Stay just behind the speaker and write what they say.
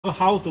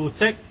How to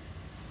check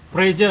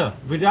pressure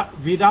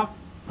without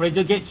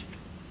pressure gauge.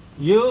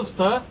 Use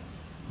the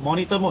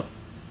monitor mode.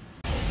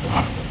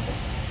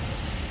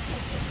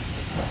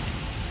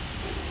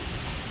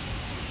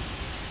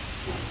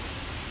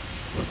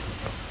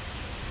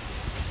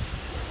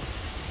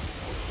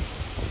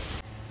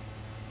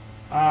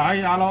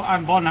 Hi, hello,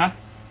 I'm Bon.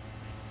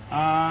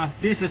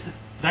 This is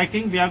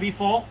Daikin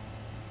VRV4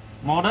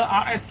 model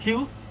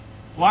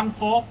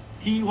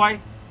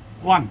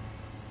RSQ14TY1.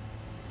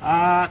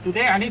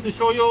 Today I need to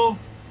show you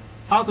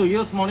how to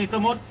use monitor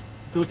mode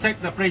to check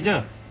the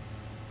pressure.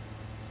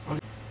 Okay.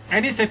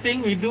 Any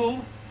setting we do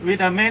with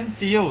a main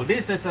CU.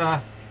 This is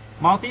a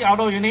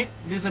multi-auto unit.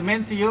 This is a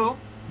main CU.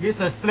 This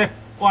is a slip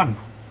one.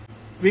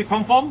 We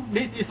confirm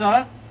this is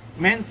a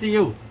main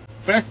CU.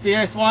 Press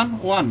BS1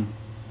 1.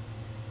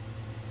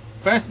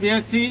 Press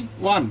BS3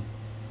 1.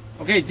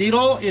 Okay,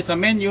 0 is a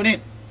main unit.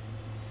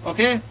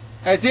 Okay,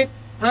 exit.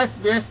 Press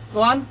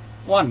BS1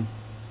 1.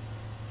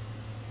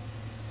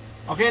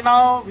 Okay,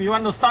 now we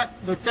want to start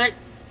to check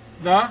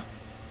the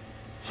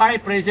high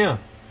pressure.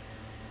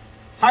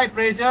 High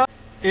pressure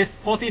is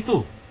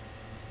 42.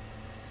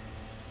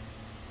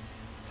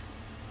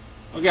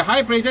 Okay,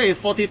 high pressure is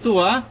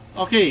 42.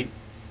 Okay.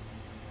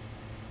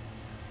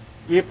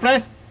 We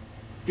press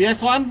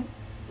BS1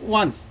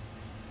 once.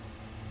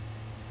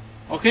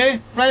 Okay,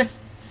 press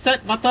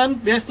set button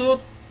BS2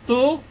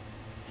 to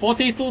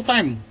 42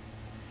 times.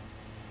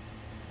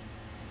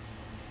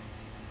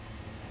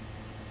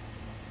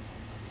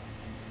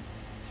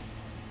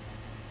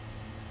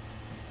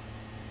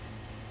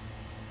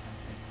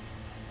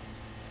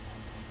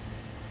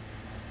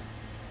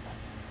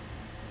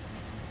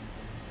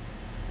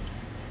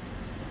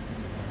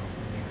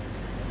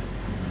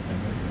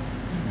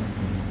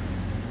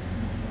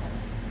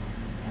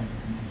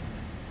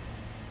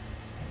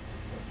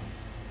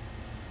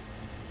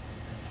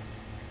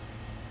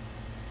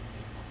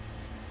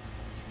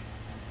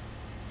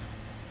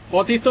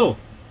 (42).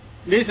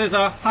 This is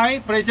a high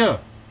pressure.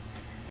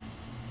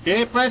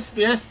 Okay, press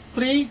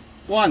BS3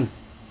 once.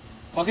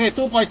 Okay,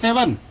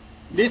 2.7.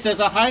 This is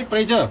a high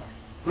pressure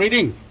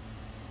reading.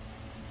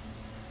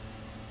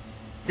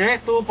 Okay,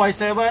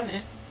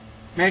 2.7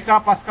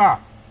 megapascal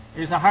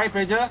is a high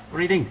pressure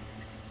reading.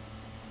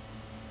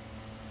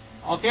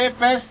 Okay,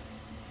 press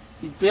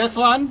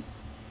BS1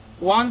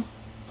 once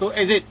to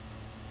exit.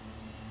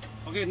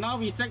 Okay, now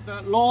we check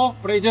the low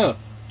pressure.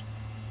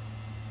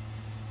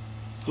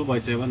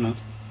 2.7.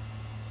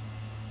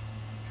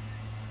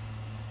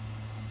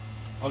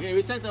 Okay,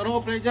 we check the low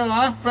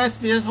pressure. Press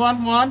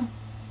BS1 1.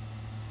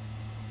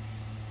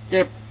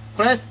 Okay,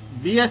 press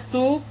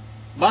BS2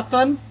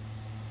 button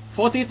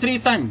 43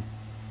 times.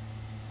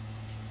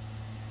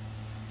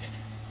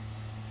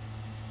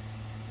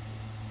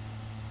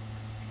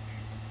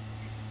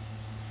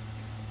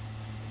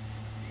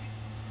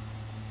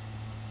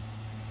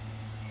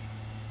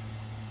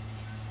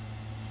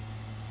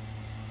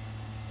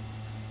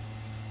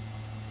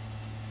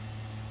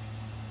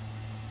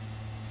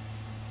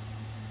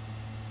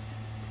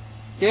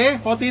 Okay,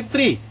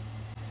 43.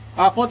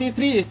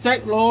 43 is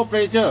check low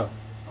pressure.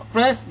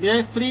 Press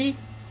BS3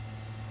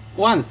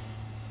 once.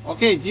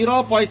 Okay,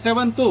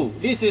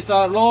 0.72. This is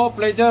a low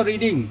pressure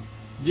reading.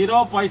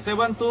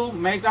 0.72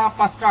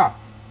 megapascal.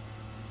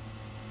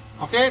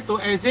 Okay, to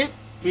exit,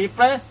 we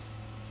press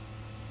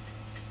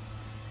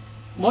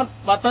mode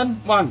button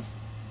once.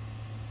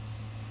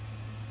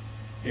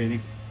 Okay.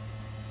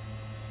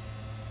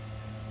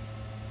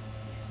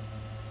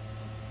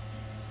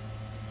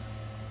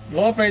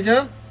 Low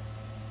pressure,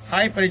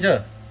 high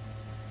pressure.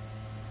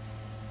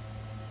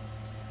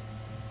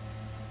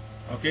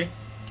 Okay.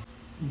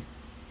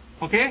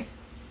 Okay.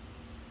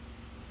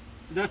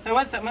 The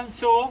 7 segment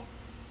show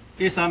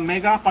is a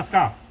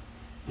megapascal.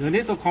 You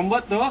need to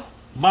convert to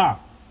bar.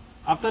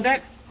 After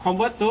that,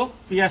 convert to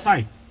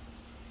PSI.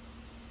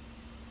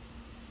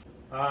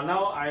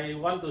 Now I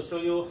want to show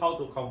you how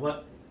to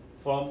convert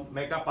from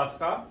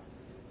megapascal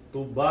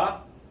to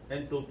bar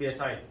and to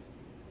PSI.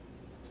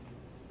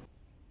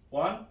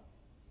 1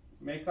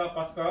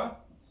 megapascal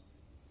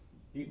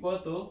equal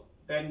to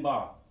 10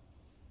 bar.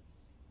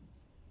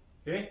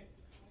 Okay,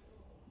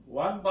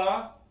 1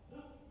 bar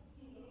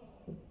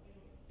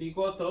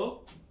equal to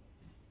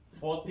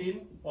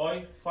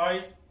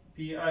 14.5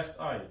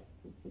 psi.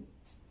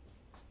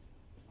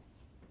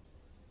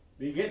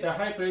 We get the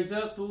high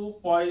pressure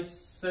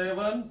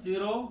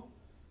 2.70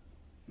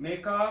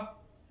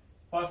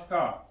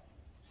 megapascal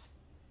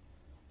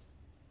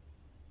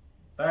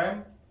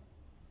times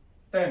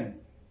 10.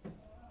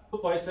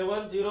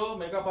 2.70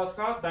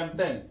 megapascal times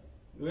 10.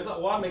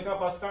 Because 1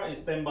 megapascal is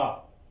 10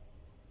 bar.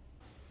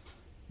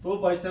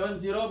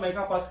 2.70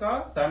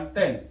 megapascal times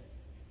 10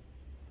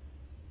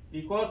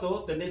 equal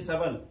to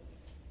 27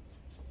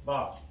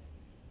 bar.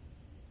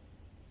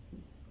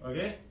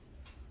 Okay,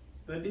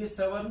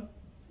 27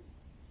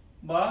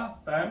 bar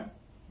times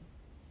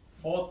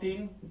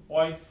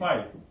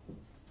 14.5.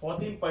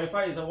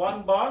 14.5 is a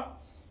 1 bar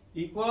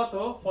equal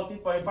to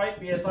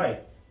 14.5 psi.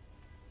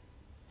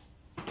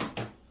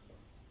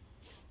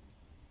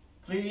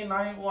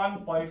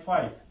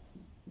 391.5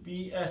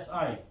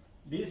 psi.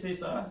 This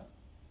is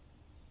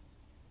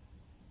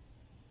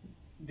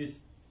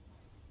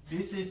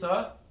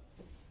a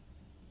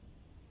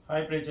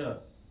high pressure.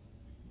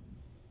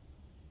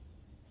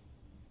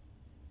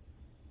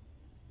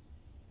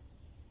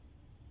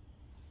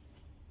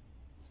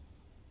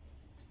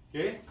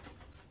 Okay.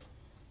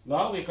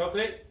 Now we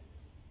calculate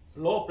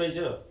low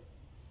pressure.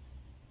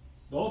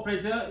 Low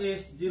pressure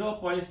is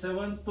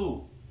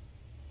 0.72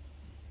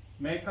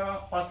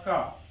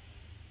 megapascal.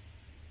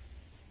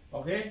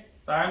 Okay,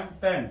 times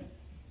 10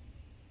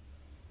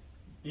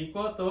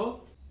 equal to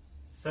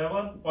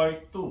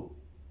 7.2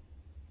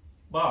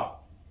 bar.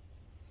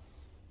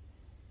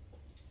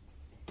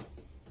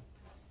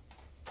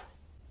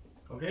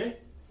 Okay,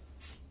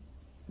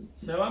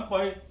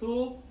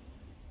 7.2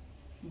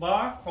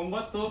 bar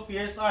convert to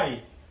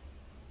psi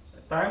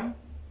times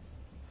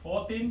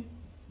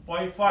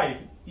 14.5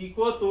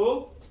 equal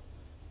to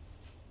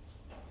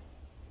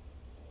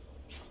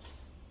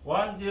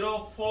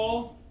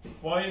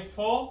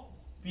 104.4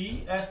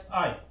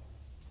 psi.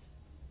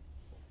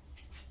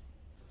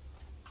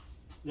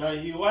 Yeah,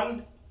 you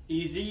want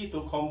easy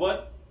to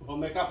convert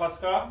from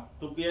megapascal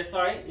to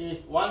psi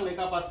is 1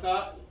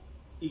 megapascal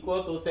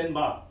equal to 10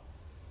 bar.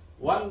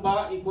 1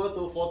 bar equal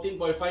to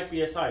 14.5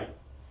 psi.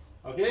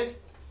 Okay,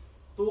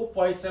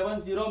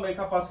 2.70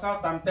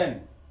 megapascal times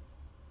 10.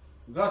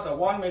 Because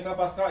 1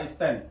 megapascal is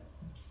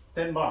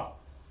 10 bar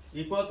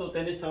equal to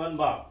 27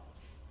 bar.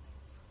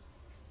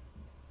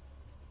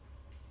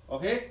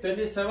 Okay,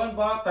 27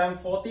 bar times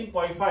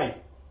 14.5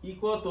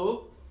 equal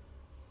to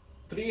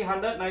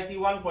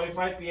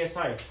 391.5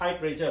 psi, high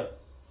pressure.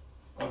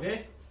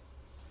 Okay,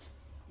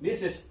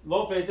 this is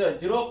low pressure,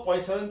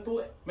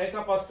 0.72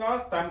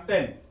 megapascal times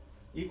 10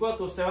 equal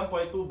to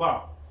 7.2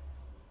 bar.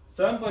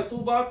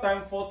 7.2 bar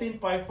times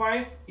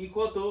 14.5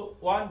 equal to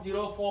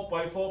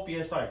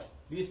 104.4 psi.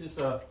 This is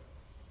a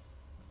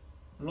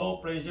low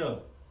pressure.